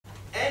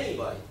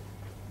anybody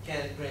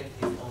can print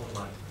his own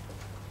money.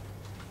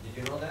 Did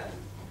you know that?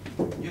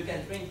 You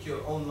can print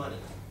your own money.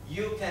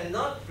 You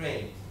cannot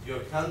print your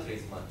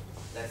country's money.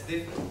 That's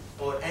different.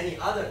 Or any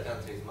other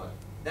country's money.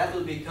 That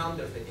will be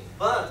counterfeiting.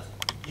 But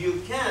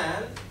you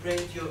can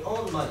print your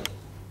own money.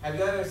 Have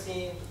you ever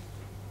seen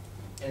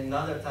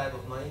another type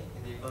of money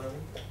in the economy?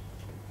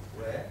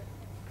 Where?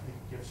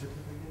 Gift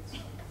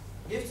certificates?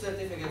 Gift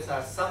certificates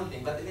are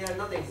something, but they are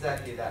not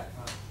exactly that.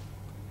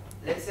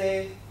 Let's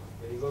say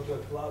when you go to a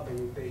club and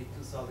you pay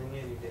 2,000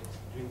 yen, you get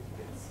drink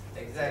tickets.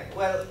 Exactly.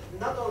 Well,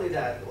 not only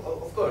that,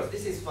 of course,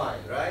 this is fine,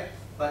 right?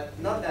 But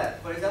not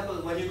that. For example,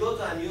 when you go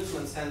to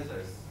amusement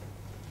centers,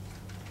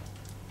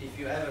 if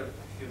you've ever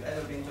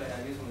been to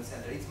an amusement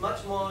center, it's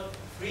much more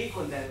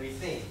frequent than we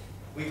think.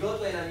 We go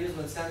to an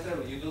amusement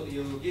center,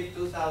 you give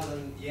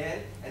 2,000 yen,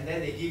 and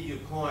then they give you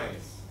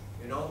coins,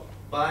 you know,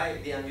 by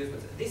the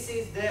amusement center. This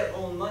is their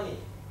own money,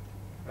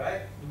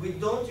 right? We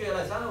don't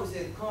realize, we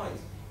said coins.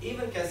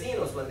 Even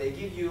casinos, when they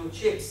give you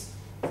chips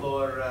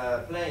for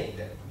playing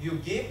them, you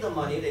give the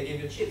money, they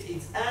give you chips.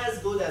 It's as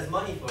good as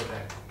money for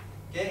them.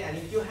 Okay, and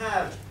if you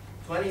have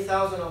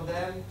 20,000 of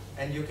them,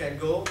 and you can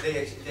go,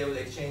 they will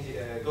exchange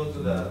it, go to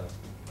the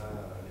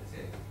let's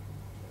say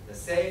the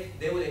safe.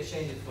 They will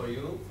exchange it for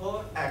you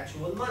for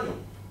actual money.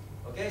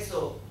 Okay,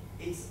 so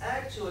it's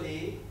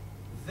actually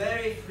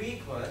very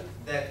frequent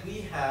that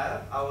we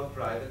have our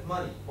private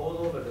money all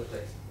over the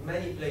place,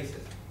 many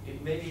places.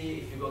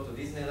 Maybe if you go to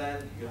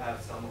Disneyland, you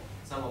have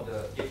some of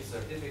the gift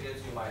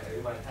certificates. You might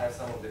have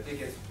some of the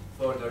tickets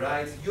for the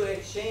rides. You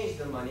exchange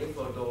the money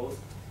for those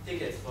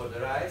tickets for the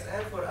rides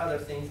and for other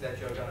things that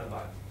you're gonna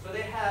buy. So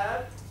they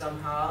have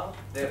somehow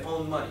their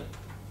own money.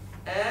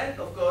 And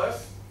of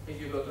course, if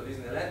you go to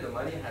Disneyland, the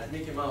money has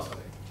Mickey Mouse on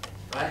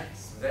it, right?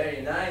 It's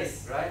very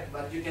nice, right?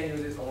 But you can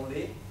use it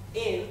only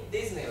in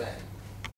Disneyland.